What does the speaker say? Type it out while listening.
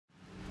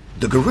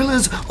The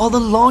gorillas are the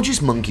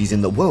largest monkeys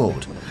in the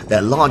world.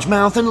 Their large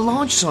mouth and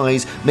large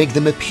size make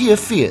them appear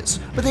fierce,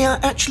 but they are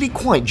actually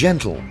quite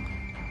gentle.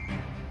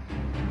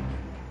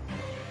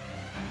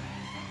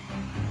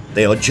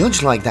 They are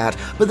judged like that,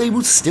 but they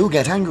will still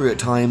get angry at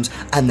times,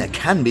 and there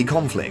can be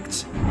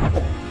conflicts.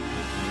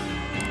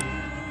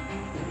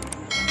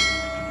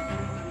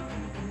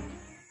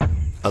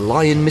 A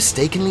lion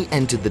mistakenly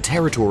entered the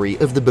territory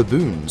of the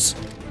baboons.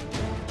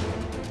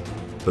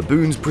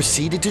 Baboons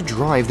proceeded to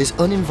drive this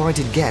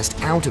uninvited guest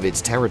out of its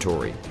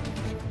territory.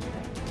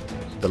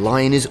 The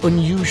lion is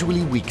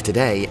unusually weak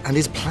today and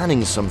is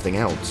planning something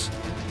else.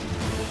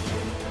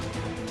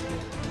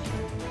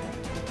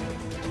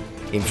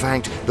 In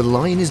fact, the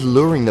lion is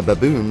luring the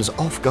baboons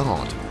off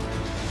guard,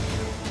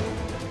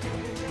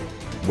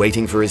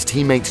 waiting for his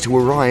teammates to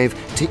arrive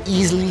to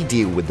easily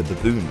deal with the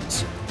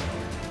baboons.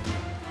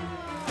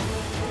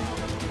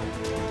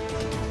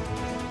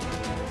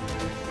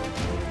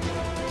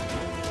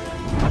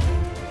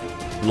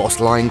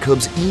 Lost lion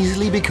cubs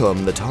easily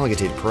become the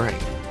targeted prey.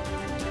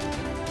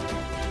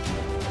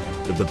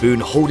 The baboon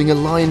holding a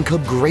lion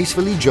cub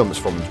gracefully jumps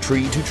from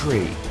tree to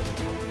tree.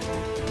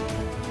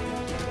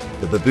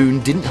 The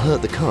baboon didn't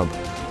hurt the cub,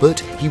 but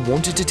he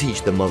wanted to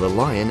teach the mother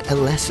lion a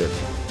lesson.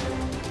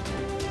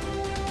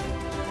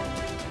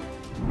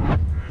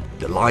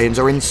 The lions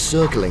are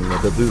encircling the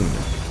baboon.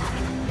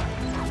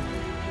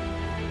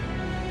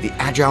 The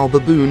agile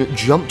baboon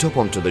jumped up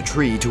onto the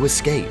tree to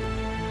escape.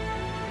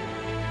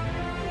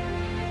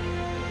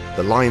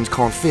 The lions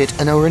can't fit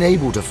and are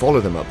unable to follow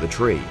them up the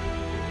tree.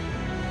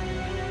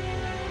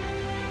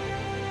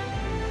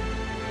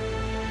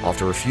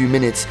 After a few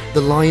minutes,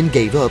 the lion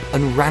gave up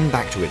and ran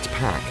back to its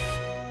pack.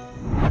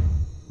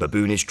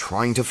 Baboon is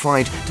trying to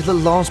fight to the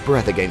last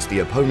breath against the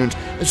opponent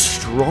as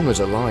strong as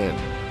a lion.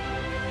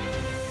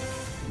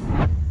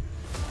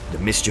 The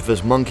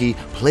mischievous monkey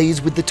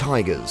plays with the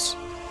tigers.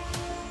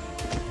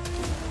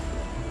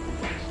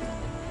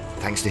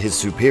 Thanks to his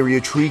superior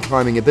tree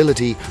climbing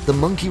ability, the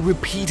monkey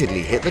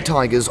repeatedly hit the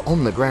tigers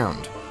on the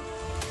ground.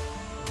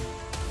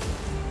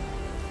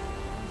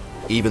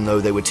 Even though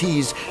they were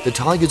teased, the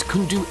tigers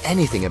couldn't do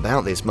anything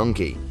about this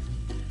monkey.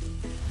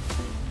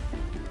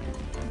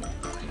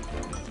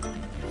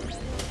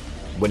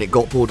 When it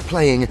got bored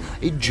playing,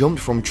 it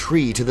jumped from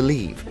tree to the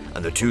leaf,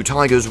 and the two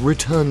tigers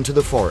returned to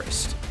the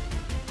forest.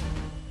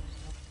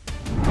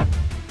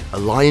 A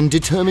lion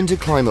determined to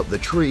climb up the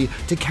tree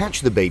to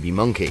catch the baby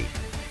monkey.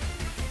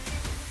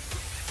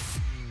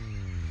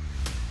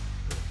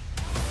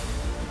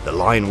 The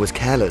lion was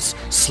careless,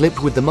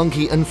 slipped with the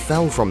monkey and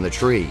fell from the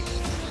tree.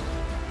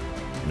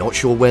 Not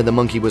sure where the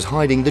monkey was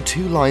hiding, the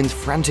two lions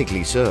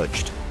frantically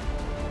searched.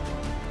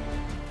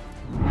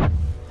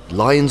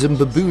 Lions and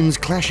baboons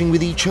clashing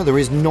with each other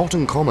is not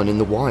uncommon in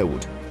the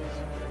wild.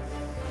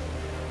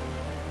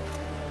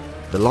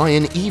 The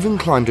lion even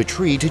climbed a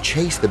tree to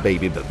chase the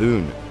baby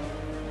baboon.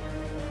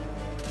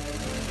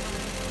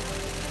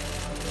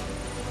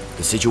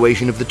 The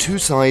situation of the two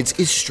sides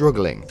is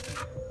struggling.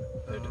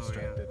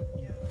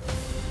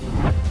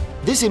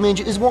 This image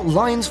is what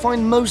lions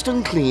find most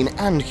unclean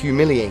and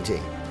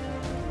humiliating.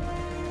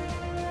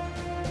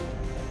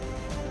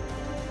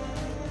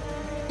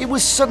 It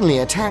was suddenly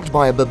attacked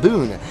by a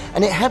baboon,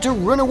 and it had to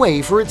run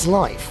away for its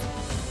life.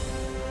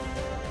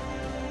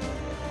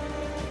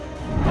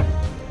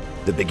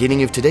 The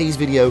beginning of today's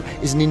video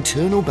is an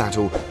internal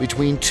battle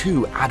between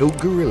two adult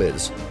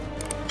gorillas.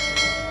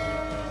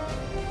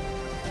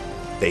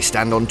 They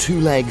stand on two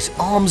legs,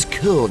 arms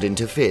curled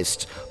into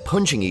fists,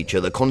 punching each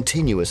other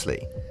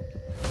continuously.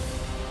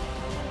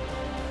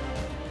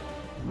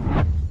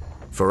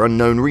 For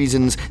unknown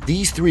reasons,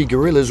 these three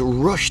gorillas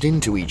rushed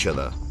into each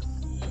other.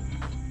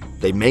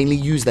 They mainly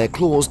use their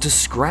claws to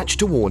scratch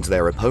towards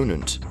their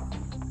opponent.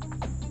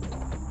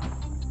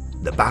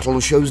 The battle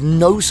shows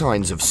no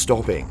signs of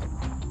stopping.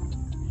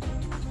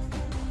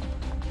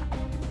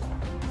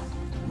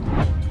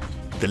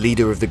 The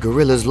leader of the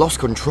gorillas lost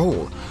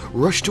control,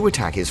 rushed to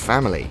attack his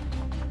family.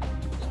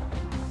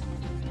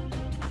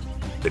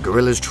 The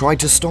gorillas tried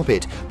to stop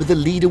it, but the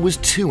leader was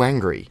too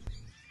angry.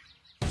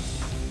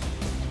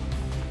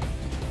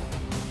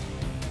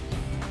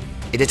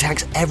 It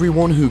attacks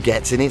everyone who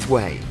gets in its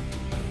way.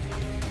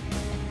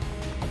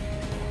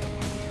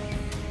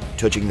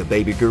 Touching the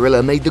baby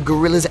gorilla made the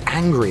gorillas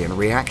angry and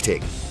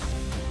reacting.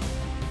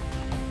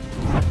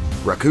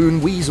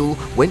 Raccoon Weasel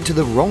went to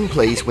the wrong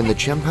place when the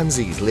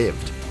chimpanzees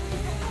lived.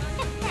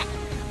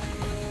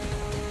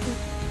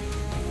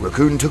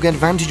 Raccoon took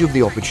advantage of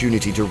the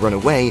opportunity to run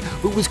away,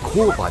 but was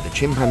caught by the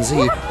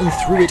chimpanzee and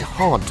threw it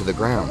hard to the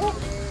ground.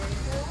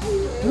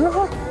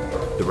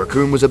 The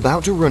raccoon was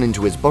about to run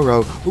into his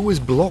burrow, but was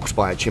blocked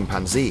by a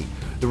chimpanzee.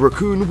 The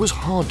raccoon was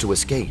hard to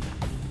escape.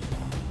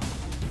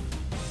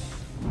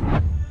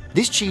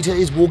 This cheetah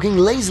is walking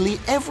lazily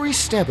every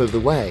step of the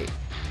way.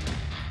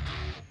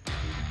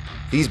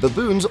 These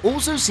baboons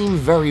also seem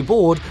very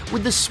bored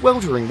with the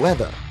sweltering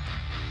weather.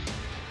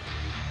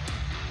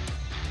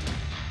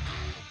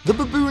 The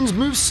baboons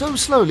move so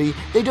slowly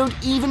they don't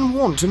even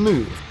want to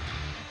move.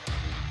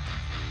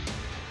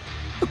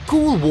 A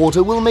Cool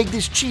water will make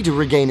this cheetah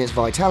regain its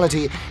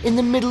vitality in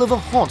the middle of a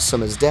hot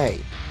summer's day.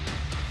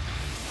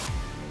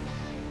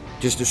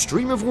 Just a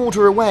stream of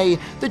water away,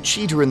 the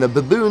cheetah and the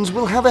baboons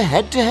will have a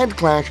head-to-head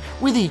clash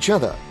with each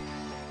other.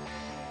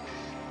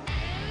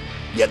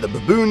 Yet the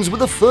baboons were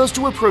the first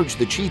to approach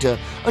the cheetah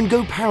and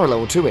go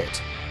parallel to it.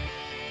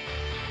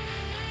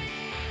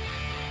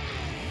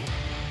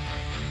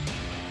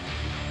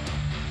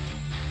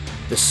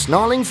 The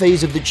snarling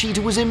phase of the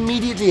cheetah was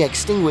immediately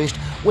extinguished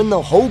when the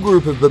whole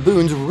group of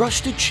baboons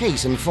rushed to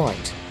chase and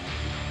fight.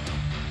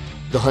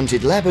 The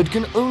hunted leopard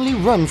can only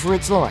run for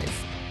its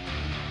life.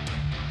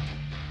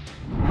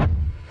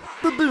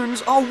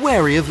 Baboons are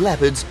wary of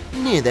leopards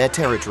near their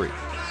territory.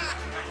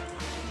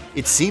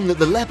 It seemed that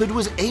the leopard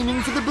was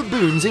aiming for the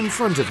baboons in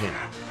front of him,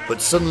 but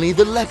suddenly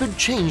the leopard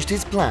changed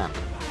his plan.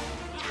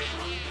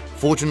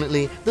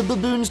 Fortunately, the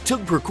baboons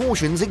took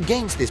precautions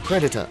against this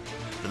predator.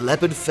 The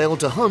leopard failed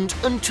to hunt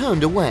and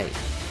turned away.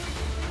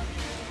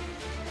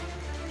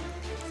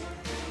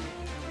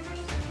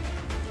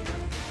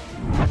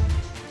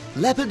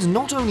 Leopards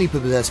not only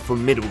possess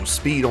formidable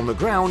speed on the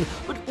ground,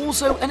 but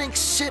also an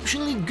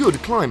exceptionally good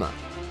climber.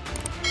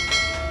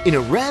 In a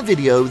rare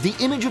video, the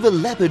image of a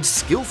leopard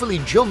skillfully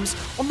jumps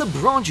on the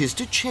branches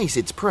to chase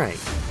its prey.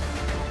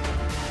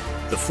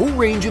 The full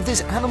range of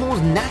this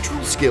animal's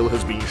natural skill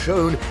has been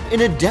shown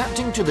in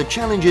adapting to the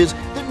challenges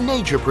that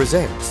nature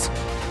presents.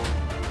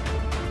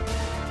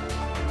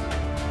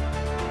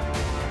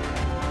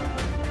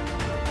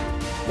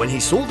 When he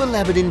saw the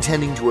leopard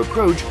intending to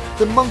approach,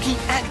 the monkey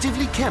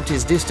actively kept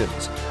his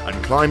distance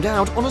and climbed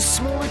out on a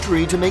smaller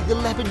tree to make the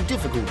leopard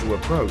difficult to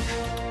approach.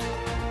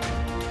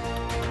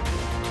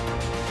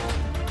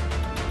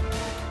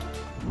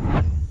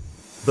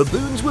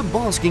 Baboons were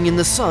basking in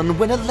the sun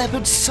when a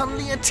leopard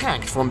suddenly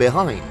attacked from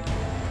behind.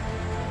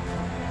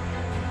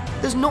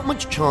 There's not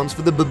much chance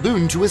for the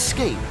baboon to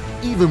escape,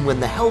 even with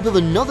the help of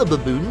another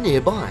baboon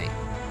nearby.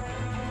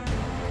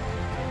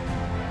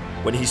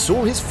 When he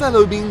saw his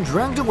fellow being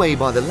dragged away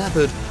by the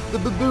leopard, the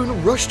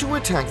baboon rushed to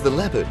attack the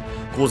leopard,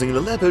 causing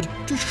the leopard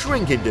to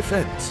shrink in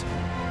defense.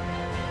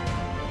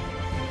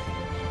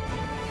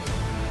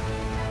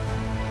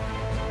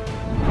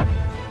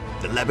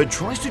 The leopard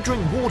tries to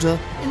drink water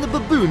in the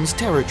baboon's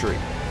territory.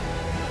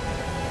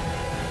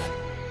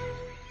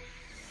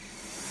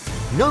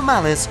 No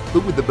malice,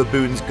 but with the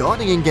baboons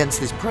guarding against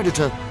this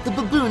predator, the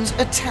baboons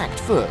attacked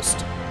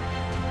first.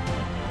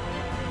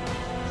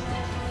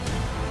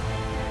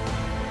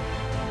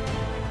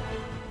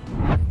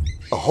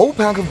 A whole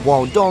pack of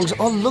wild dogs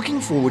are looking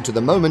forward to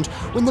the moment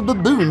when the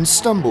baboon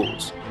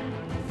stumbles.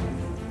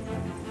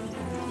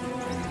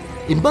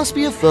 It must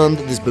be affirmed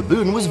that this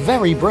baboon was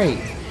very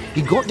brave.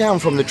 He got down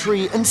from the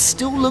tree and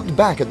still looked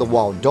back at the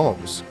wild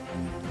dogs.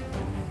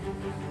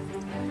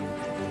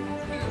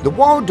 The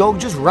wild dog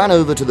just ran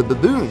over to the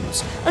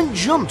baboons and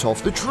jumped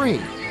off the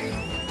tree.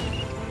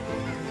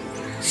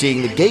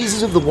 Seeing the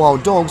gazes of the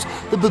wild dogs,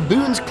 the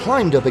baboons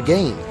climbed up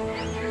again.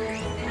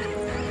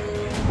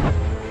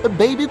 A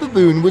baby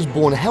baboon was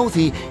born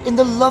healthy in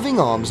the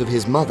loving arms of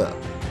his mother.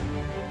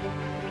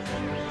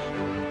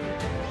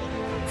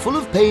 Full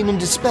of pain and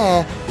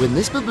despair when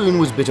this baboon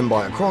was bitten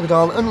by a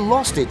crocodile and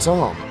lost its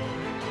arm.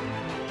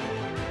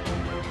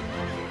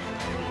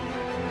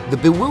 The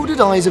bewildered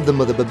eyes of the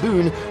mother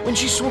baboon when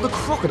she saw the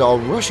crocodile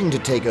rushing to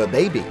take her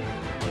baby.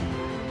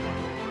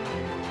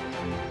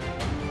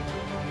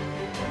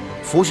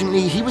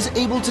 Fortunately, he was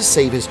able to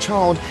save his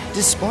child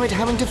despite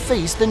having to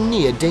face the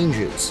near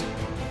dangers.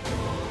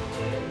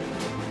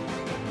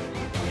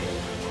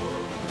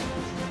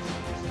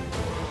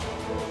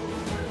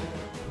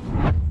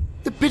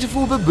 The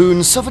pitiful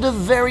baboon suffered a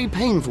very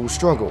painful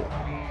struggle.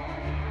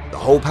 The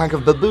whole pack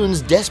of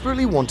baboons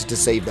desperately wanted to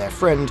save their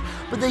friend,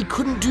 but they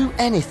couldn't do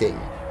anything.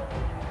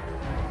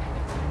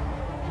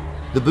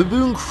 The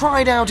baboon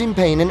cried out in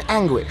pain and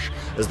anguish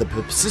as the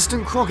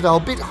persistent crocodile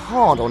bit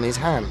hard on his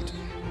hand.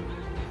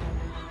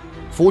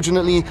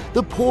 Fortunately,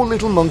 the poor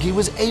little monkey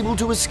was able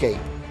to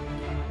escape.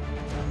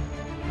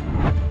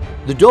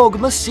 The dog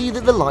must see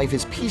that the life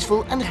is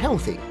peaceful and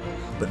healthy,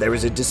 but there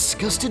is a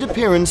disgusted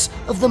appearance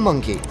of the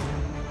monkey.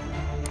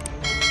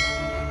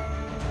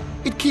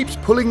 It keeps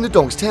pulling the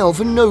dog's tail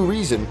for no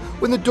reason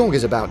when the dog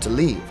is about to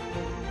leave.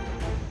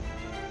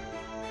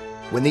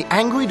 When the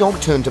angry dog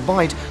turned to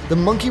bite, the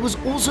monkey was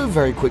also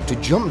very quick to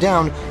jump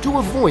down to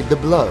avoid the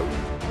blow.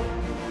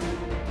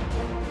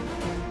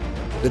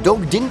 The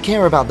dog didn't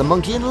care about the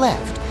monkey and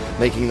left,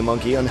 making the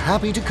monkey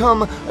unhappy to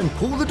come and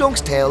pull the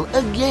dog's tail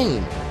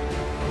again.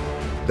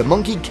 The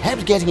monkey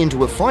kept getting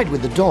into a fight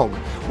with the dog,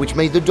 which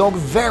made the dog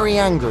very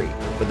angry,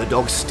 but the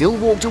dog still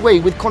walked away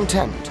with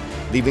contempt,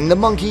 leaving the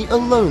monkey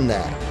alone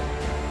there.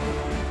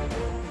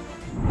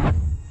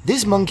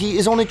 This monkey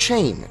is on a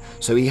chain,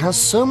 so he has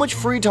so much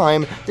free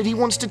time that he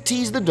wants to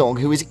tease the dog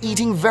who is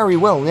eating very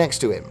well next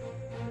to him.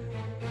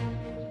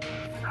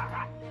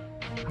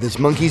 This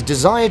monkey's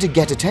desire to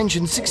get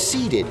attention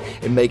succeeded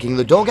in making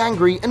the dog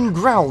angry and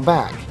growl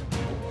back.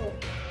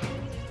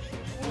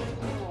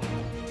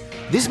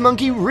 This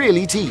monkey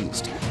really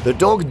teased. The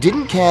dog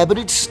didn't care, but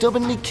it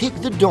stubbornly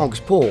kicked the dog's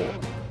paw.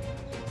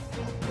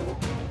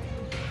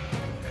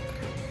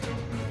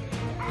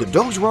 The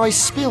dog's rice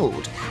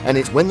spilled, and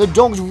it's when the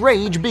dog's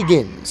rage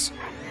begins.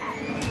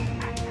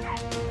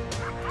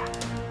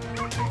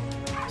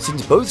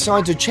 Since both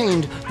sides are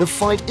chained, the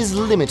fight is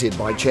limited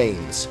by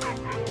chains.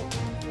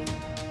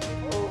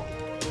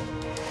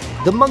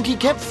 The monkey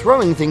kept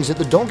throwing things at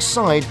the dog's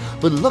side,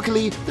 but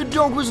luckily the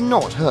dog was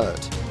not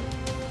hurt.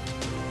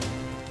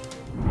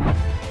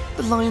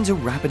 The lions are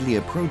rapidly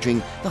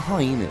approaching the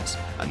hyenas,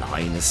 and the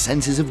hyena's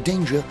senses of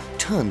danger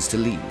turns to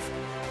leave.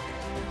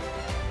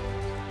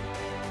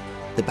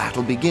 The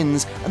battle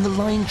begins, and the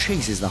lion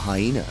chases the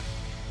hyena.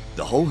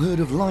 The whole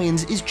herd of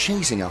lions is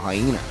chasing a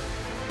hyena.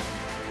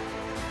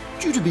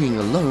 Due to being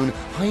alone,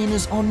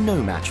 hyenas are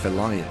no match for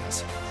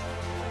lions.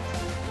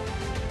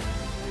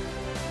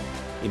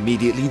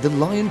 Immediately, the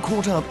lion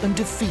caught up and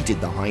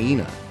defeated the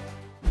hyena.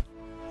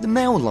 The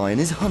male lion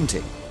is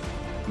hunting.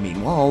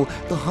 Meanwhile,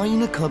 the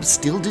hyena cubs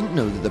still didn't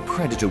know that the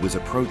predator was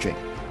approaching.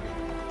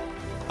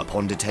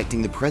 Upon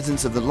detecting the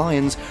presence of the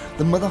lions,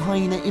 the mother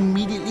hyena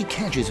immediately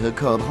catches her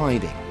cub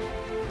hiding.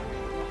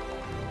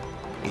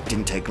 It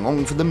didn't take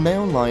long for the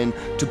male lion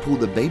to pull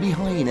the baby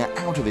hyena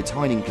out of its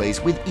hiding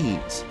place with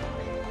ease.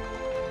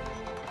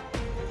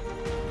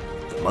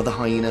 The mother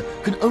hyena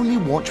could only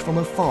watch from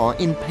afar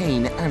in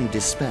pain and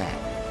despair.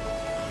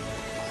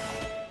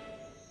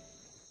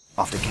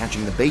 After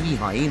catching the baby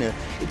hyena,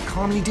 it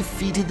calmly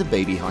defeated the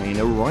baby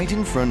hyena right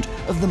in front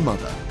of the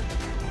mother.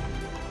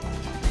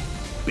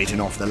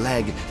 Bitten off the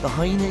leg, the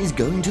hyena is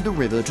going to the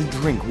river to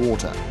drink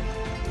water.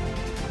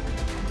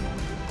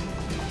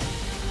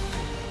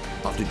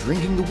 After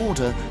drinking the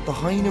water, the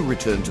hyena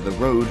returned to the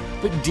road,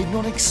 but did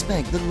not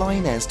expect the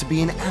lioness to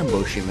be in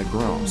ambush in the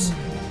grass.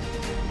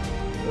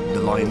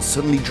 The lion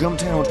suddenly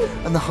jumped out,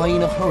 and the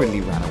hyena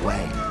hurriedly ran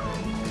away.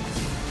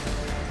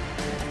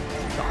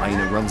 The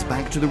hyena runs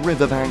back to the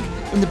riverbank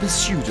in the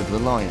pursuit of the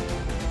lion.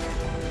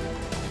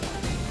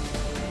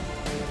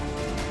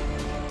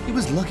 It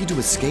was lucky to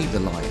escape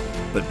the lion,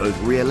 but both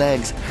rear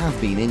legs have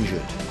been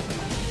injured.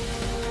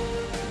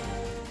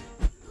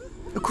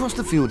 Across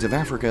the fields of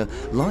Africa,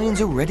 lions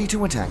are ready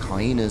to attack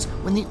hyenas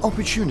when the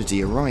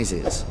opportunity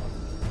arises.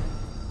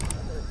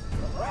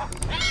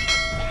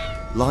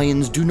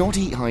 Lions do not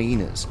eat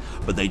hyenas,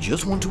 but they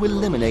just want to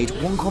eliminate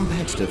one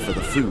competitor for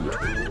the food.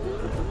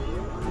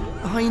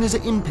 The hyenas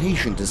are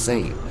impatient to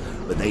save,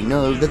 but they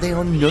know that they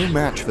are no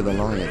match for the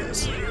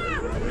lions.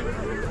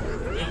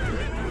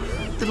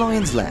 The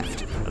lions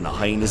left, and the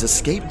hyenas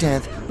escaped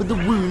death, but the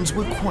wounds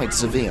were quite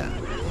severe.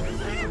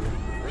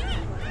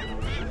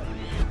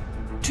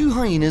 Two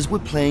hyenas were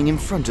playing in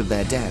front of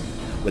their den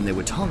when they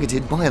were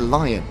targeted by a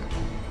lion.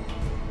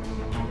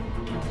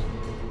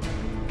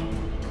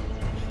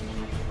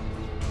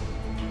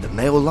 The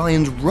male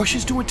lion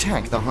rushes to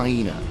attack the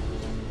hyena.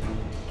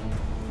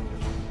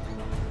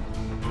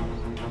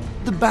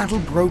 The battle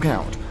broke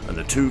out, and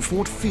the two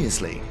fought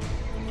fiercely.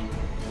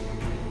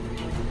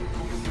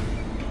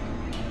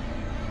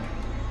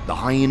 The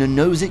hyena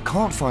knows it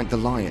can't fight the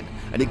lion,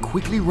 and it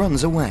quickly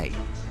runs away.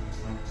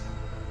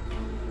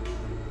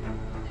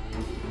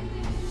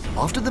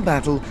 After the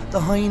battle, the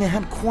hyena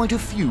had quite a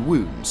few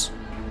wounds.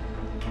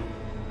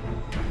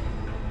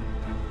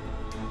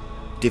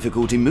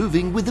 Difficulty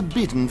moving with the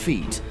bitten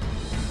feet.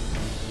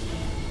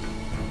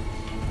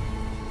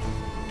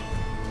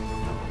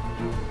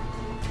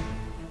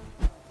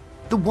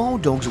 The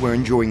wild dogs were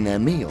enjoying their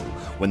meal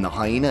when the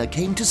hyena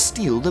came to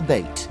steal the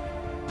bait.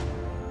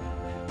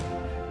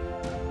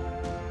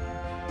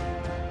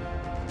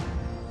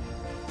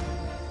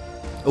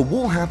 A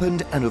war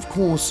happened, and of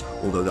course,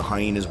 although the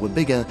hyenas were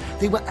bigger,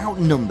 they were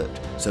outnumbered,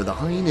 so the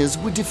hyenas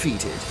were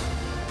defeated.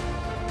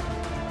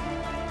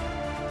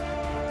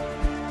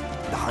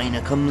 The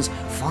hyena comes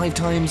 5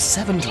 times,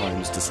 7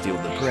 times to steal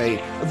the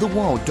prey of the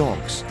wild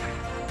dogs.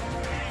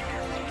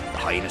 The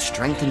hyena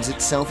strengthens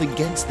itself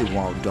against the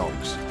wild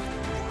dogs.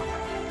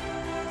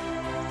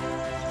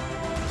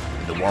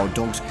 The wild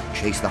dogs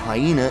chase the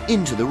hyena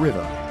into the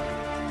river.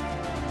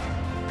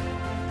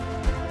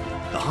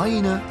 The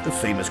hyena, the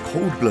famous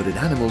cold-blooded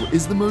animal,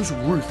 is the most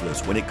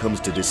ruthless when it comes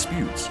to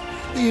disputes.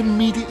 They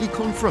immediately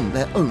confront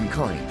their own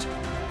kind.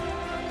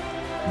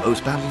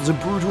 Most battles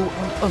are brutal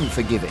and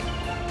unforgiving.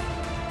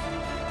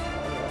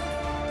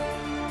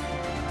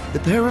 The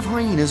pair of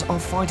hyenas are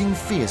fighting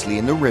fiercely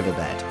in the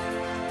riverbed.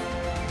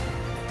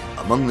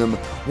 Among them,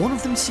 one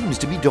of them seems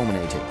to be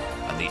dominating,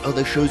 and the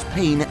other shows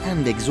pain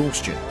and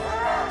exhaustion.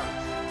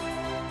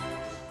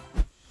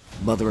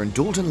 Mother and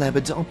daughter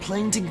leopards are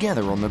playing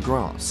together on the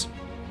grass.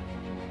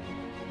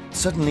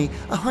 Suddenly,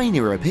 a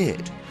hyena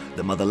appeared.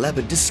 The mother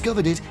leopard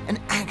discovered it and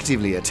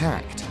actively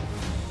attacked.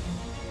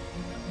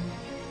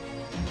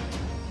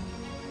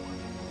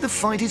 The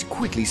fight is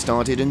quickly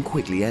started and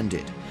quickly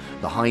ended.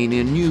 The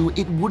hyena knew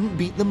it wouldn't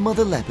beat the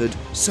mother leopard,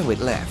 so it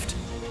left.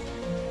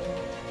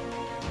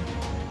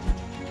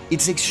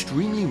 It's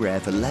extremely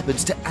rare for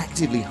leopards to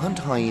actively hunt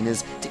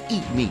hyenas to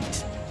eat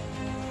meat.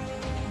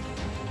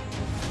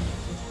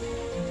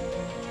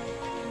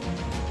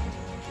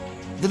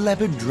 The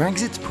leopard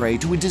drags its prey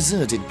to a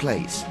deserted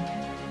place.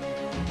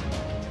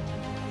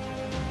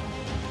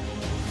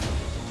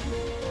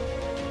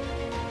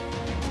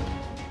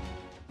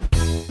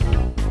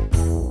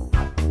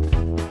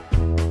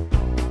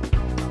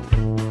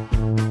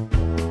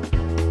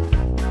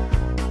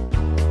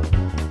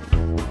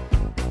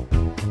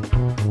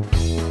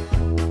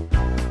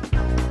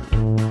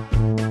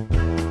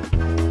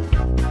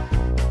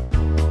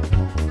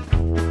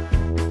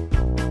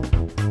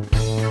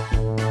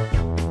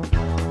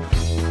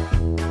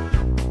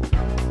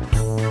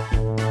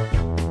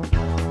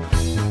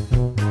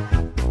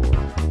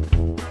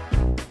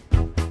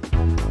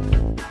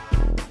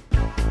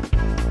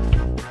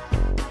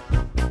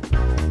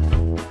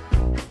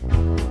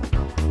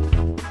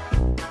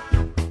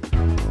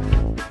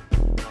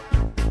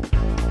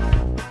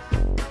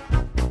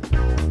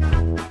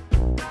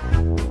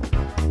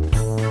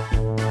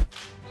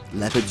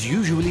 Leopards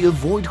usually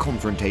avoid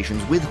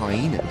confrontations with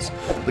hyenas,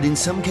 but in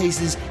some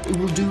cases it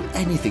will do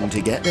anything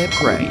to get their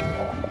prey.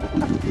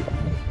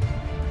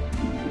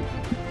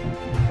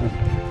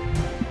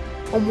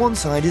 On one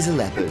side is a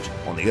leopard,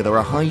 on the other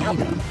a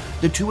hyena.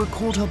 The two are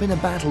caught up in a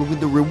battle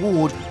with the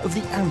reward of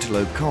the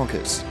antelope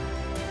carcass.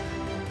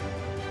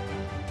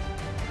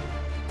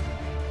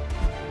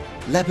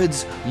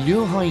 Leopards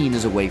lure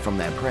hyenas away from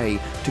their prey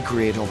to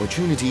create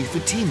opportunity for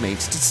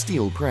teammates to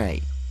steal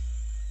prey.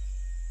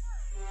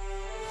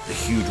 The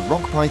huge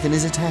rock python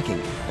is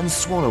attacking and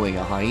swallowing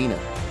a hyena.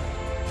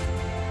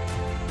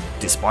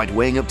 Despite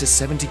weighing up to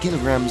 70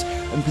 kilograms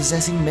and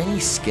possessing many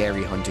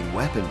scary hunting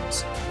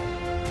weapons.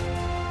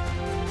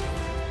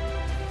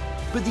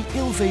 But the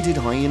ill-fated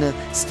hyena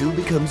still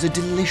becomes a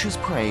delicious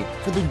prey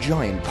for the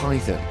giant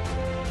python.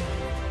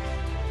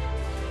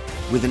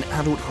 With an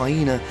adult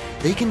hyena,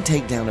 they can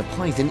take down a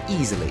python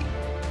easily.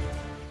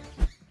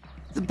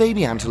 The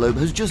baby antelope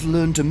has just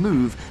learned to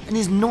move and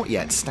is not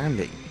yet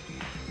standing.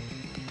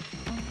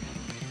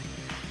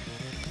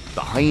 The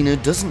hyena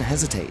doesn't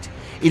hesitate.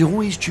 It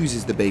always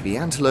chooses the baby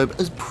antelope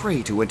as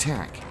prey to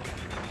attack.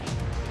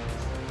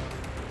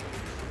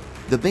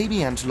 The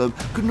baby antelope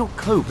could not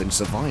cope and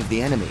survive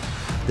the enemy.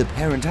 The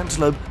parent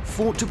antelope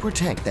fought to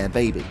protect their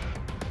baby.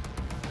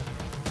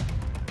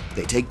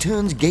 They take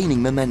turns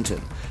gaining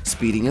momentum,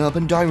 speeding up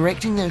and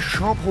directing their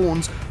sharp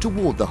horns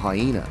toward the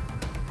hyena,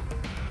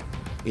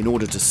 in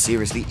order to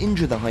seriously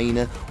injure the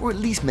hyena or at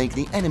least make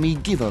the enemy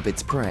give up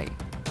its prey.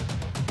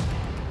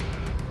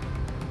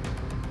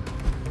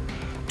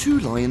 Two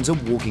lions are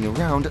walking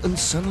around and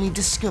suddenly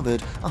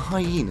discovered a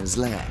hyena's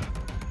lair.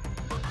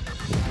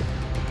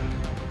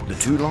 The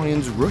two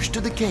lions rush to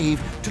the cave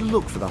to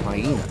look for the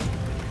hyena.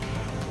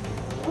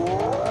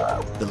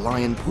 The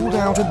lion pulled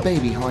out a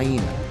baby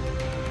hyena.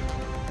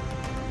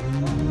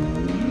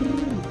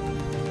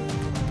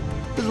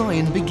 The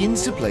lion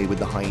begins to play with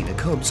the hyena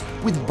cubs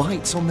with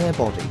bites on their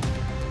body.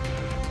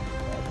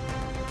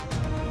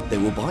 They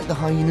will bite the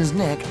hyena's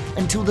neck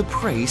until the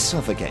prey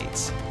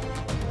suffocates.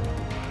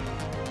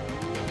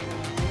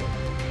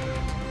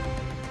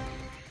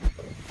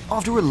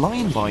 After a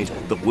lion bite,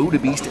 the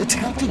wildebeest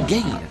attacked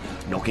again,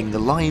 knocking the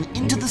lion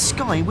into the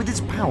sky with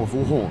its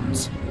powerful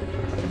horns.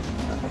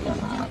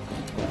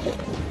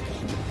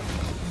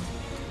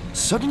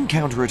 Sudden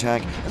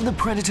counterattack and the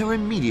predator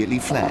immediately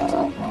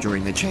fled.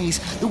 During the chase,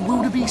 the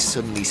wildebeest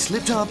suddenly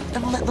slipped up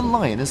and let the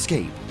lion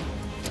escape.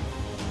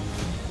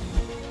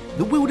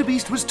 The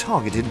wildebeest was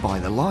targeted by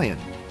the lion.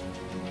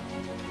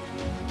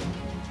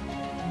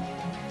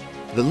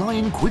 The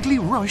lion quickly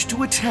rushed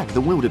to attack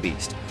the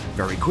wildebeest.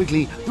 Very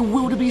quickly, the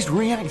wildebeest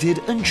reacted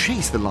and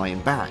chased the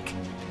lion back.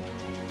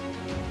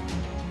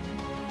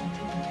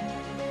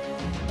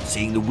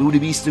 Seeing the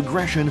wildebeest's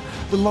aggression,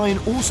 the lion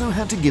also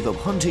had to give up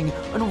hunting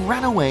and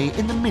ran away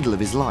in the middle of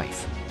his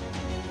life.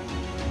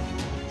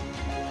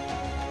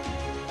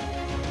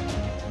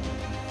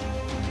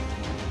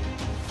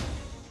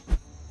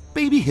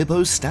 Baby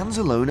hippo stands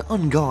alone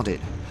unguarded.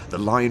 The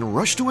lion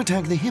rushed to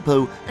attack the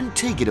hippo and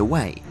take it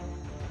away.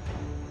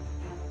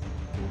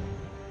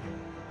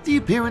 The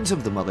appearance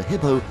of the mother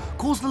hippo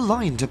caused the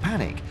lion to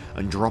panic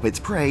and drop its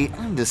prey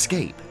and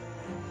escape.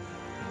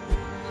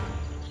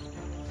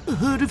 A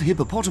herd of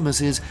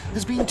hippopotamuses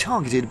has been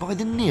targeted by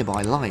the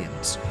nearby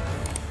lions.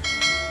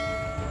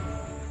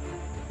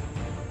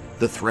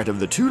 The threat of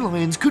the two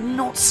lions could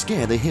not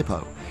scare the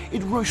hippo.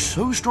 It rushed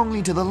so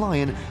strongly to the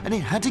lion and it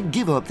had to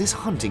give up this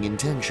hunting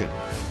intention.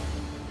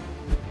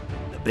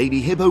 The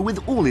baby hippo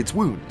with all its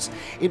wounds,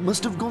 it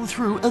must have gone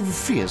through a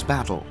fierce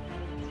battle.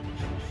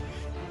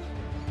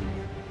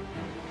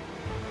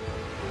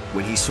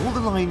 When he saw the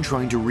lion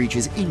trying to reach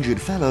his injured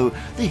fellow,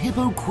 the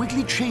hippo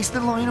quickly chased the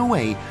lion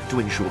away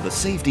to ensure the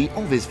safety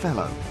of his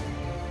fellow.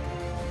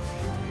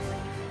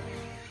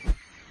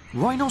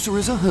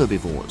 Rhinoceros are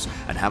herbivores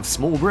and have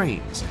small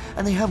brains,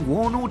 and they have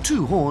one or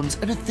two horns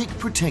and a thick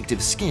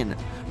protective skin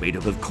made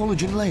up of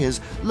collagen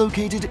layers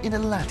located in a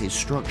lattice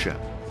structure.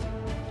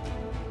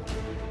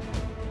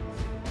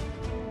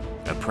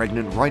 A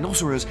pregnant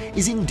rhinoceros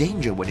is in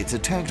danger when it's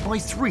attacked by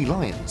 3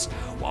 lions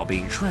while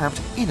being trapped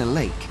in a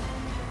lake.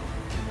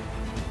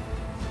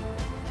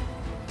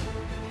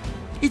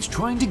 It's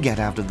trying to get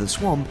out of the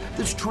swamp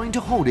that's trying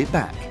to hold it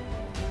back.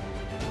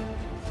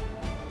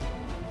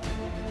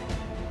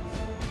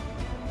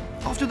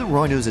 After the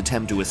rhinos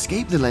attempt to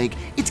escape the lake,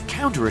 it's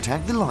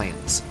counterattacked the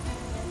lions.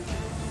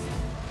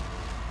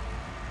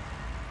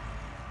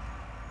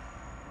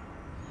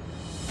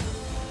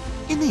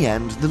 In the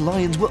end, the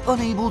lions were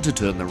unable to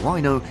turn the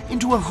rhino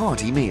into a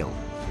hearty meal.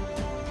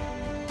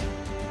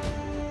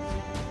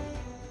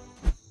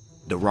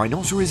 The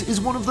rhinoceros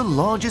is one of the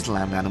largest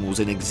land animals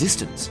in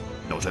existence.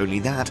 Not only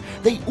that,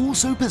 they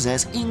also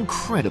possess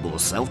incredible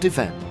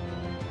self-defense.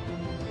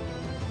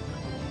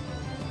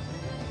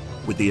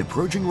 With the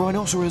approaching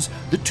rhinoceros,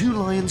 the 2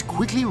 lions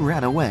quickly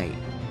ran away.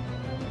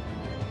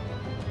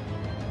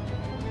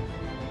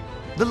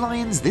 The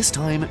lions this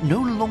time no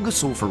longer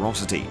saw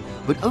ferocity,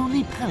 but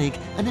only panic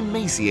and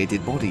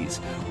emaciated bodies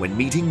when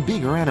meeting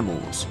bigger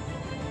animals.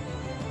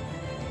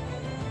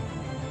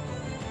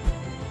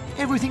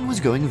 everything was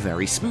going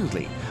very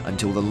smoothly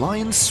until the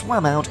lion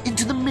swam out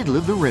into the middle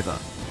of the river.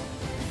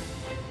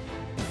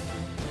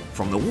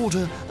 From the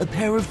water, a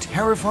pair of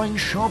terrifying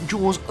sharp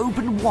jaws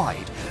opened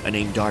wide and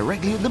aimed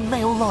directly at the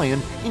male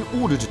lion in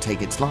order to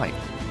take its life.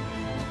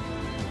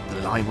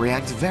 The lion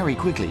reacts very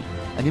quickly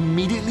and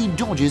immediately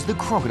dodges the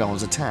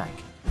crocodile's attack.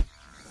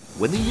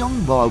 When the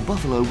young wild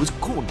buffalo was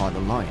caught by the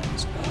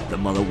lions, the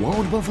mother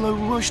wild buffalo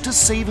rushed to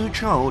save her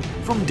child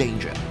from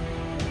danger.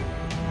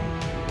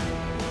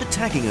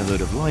 Attacking a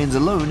herd of lions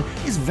alone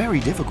is very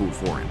difficult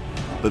for him,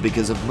 but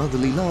because of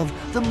motherly love,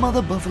 the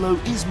mother buffalo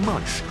is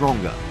much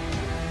stronger.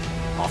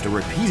 After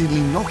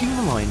repeatedly knocking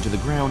the lion to the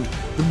ground,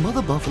 the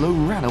mother buffalo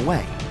ran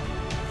away.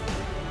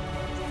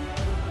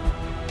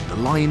 The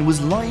lion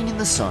was lying in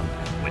the sun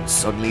when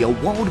suddenly a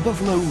wild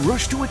buffalo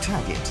rushed to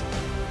attack it.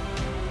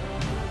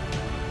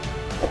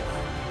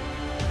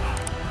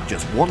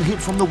 Just one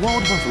hit from the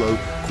wild buffalo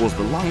caused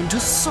the lion to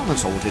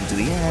somersault into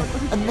the air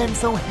and then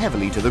fell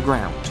heavily to the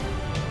ground.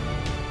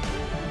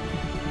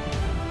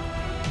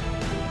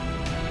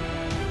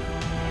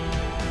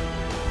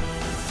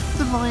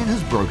 The lion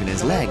has broken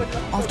his leg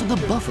after the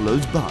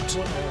buffalo's butt.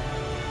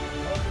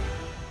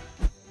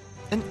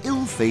 An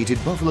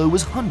ill-fated buffalo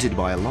was hunted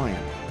by a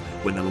lion.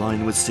 When the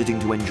lion was sitting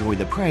to enjoy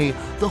the prey,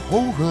 the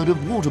whole herd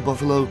of water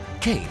buffalo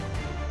came.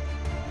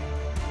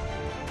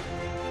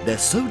 They're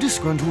so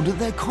disgruntled that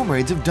their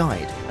comrades have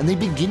died, and they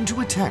begin to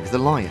attack the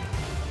lion.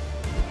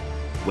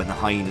 When the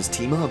hyenas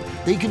team up,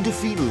 they can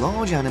defeat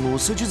large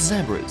animals such as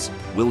zebras,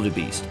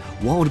 wildebeest,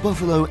 wild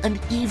buffalo, and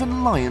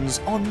even lions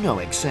are no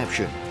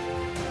exception.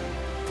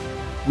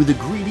 With a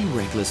greedy,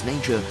 reckless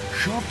nature,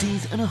 sharp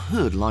teeth, and a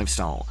herd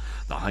lifestyle,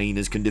 the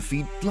hyenas can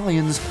defeat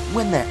lions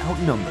when they're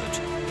outnumbered.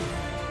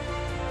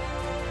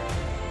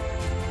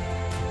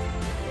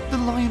 The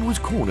lion was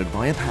cornered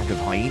by a pack of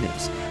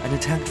hyenas and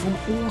attacked from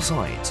all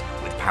sides,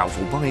 with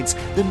powerful bites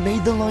that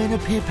made the lion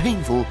appear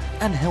painful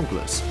and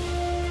helpless.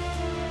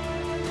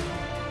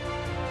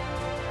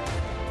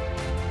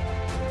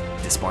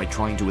 Despite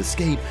trying to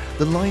escape,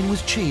 the lion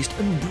was chased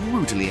and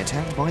brutally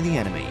attacked by the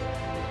enemy.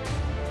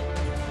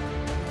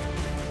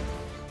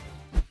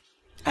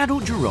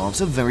 Adult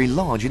giraffes are very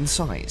large in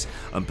size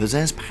and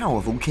possess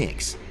powerful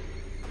kicks.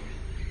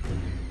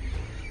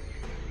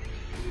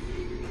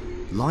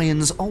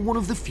 Lions are one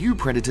of the few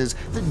predators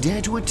that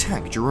dare to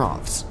attack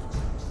giraffes.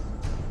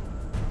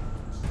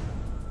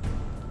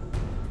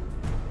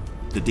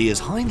 The deer's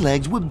hind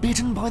legs were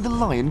bitten by the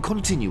lion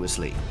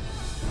continuously.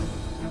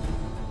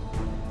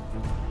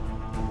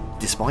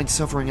 Despite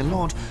suffering a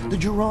lot, the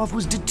giraffe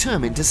was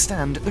determined to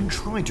stand and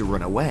try to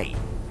run away.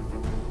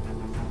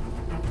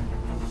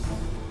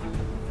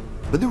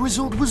 But the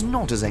result was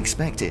not as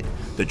expected.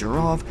 The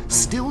giraffe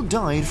still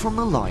died from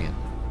the lion.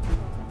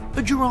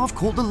 A giraffe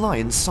caught the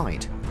lion's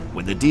sight.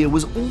 When the deer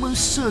was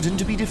almost certain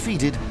to be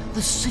defeated,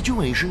 the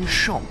situation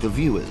shocked the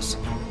viewers.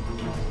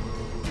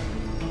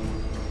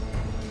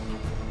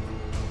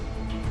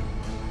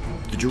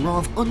 The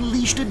giraffe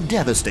unleashed a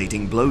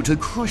devastating blow to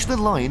crush the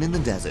lion in the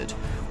desert,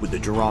 with the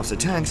giraffe's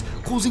attacks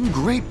causing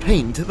great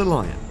pain to the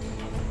lion.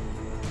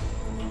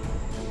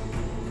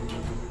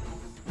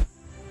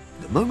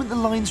 The moment the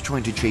lion's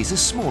trying to chase a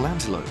small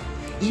antelope,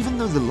 even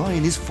though the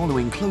lion is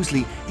following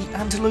closely, the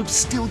antelope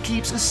still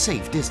keeps a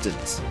safe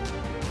distance.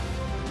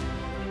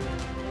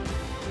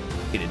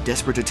 In a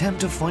desperate attempt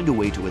to find a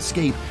way to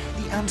escape,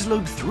 the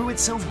antelope threw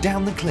itself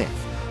down the cliff,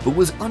 but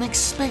was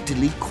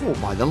unexpectedly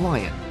caught by the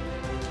lion.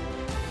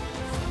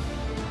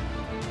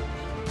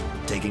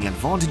 Taking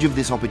advantage of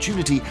this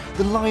opportunity,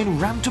 the lion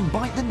ran to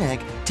bite the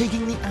neck,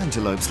 taking the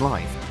antelope's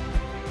life.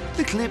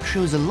 The clip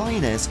shows a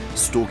lioness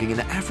stalking an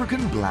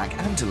African black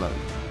antelope.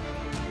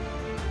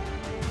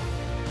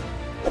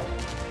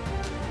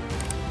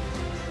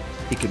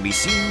 It can be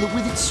seen that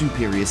with its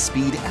superior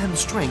speed and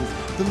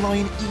strength, the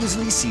lion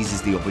easily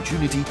seizes the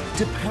opportunity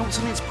to pounce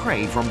on its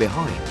prey from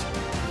behind.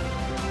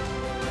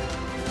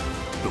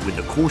 But with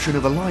the caution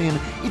of a lion,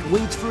 it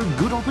waits for a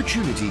good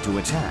opportunity to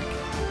attack.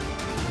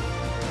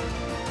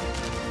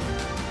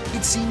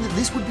 It seemed that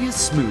this would be a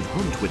smooth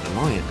hunt with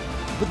the lion,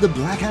 but the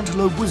black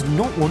antelope was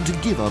not one to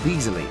give up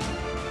easily.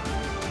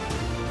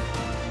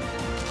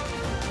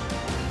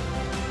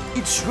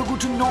 It struggled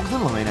to knock the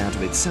lion out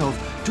of itself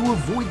to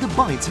avoid the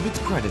bites of its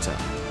predator.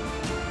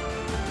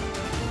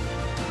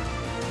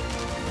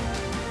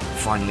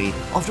 Finally,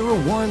 after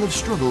a while of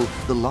struggle,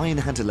 the lion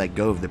had to let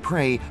go of the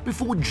prey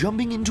before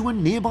jumping into a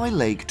nearby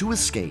lake to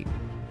escape.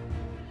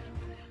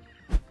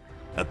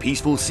 A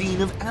peaceful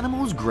scene of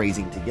animals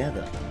grazing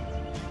together.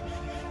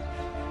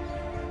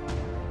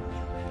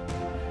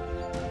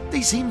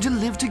 They seem to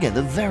live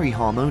together very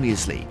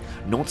harmoniously,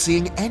 not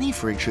seeing any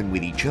friction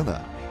with each other.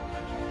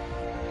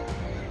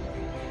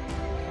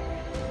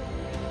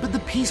 But the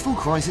peaceful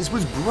crisis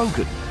was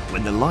broken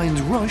when the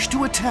lions rushed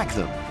to attack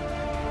them,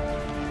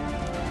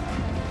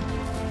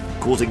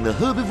 causing the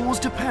herbivores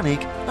to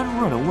panic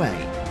and run away.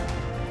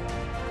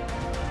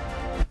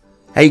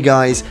 Hey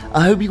guys,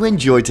 I hope you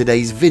enjoyed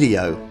today's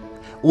video.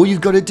 All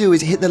you've got to do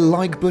is hit the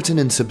like button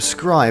and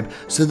subscribe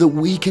so that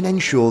we can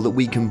ensure that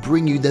we can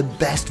bring you the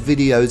best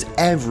videos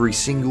every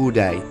single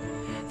day.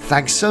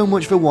 Thanks so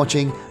much for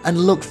watching and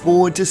look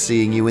forward to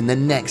seeing you in the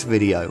next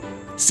video.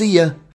 See ya!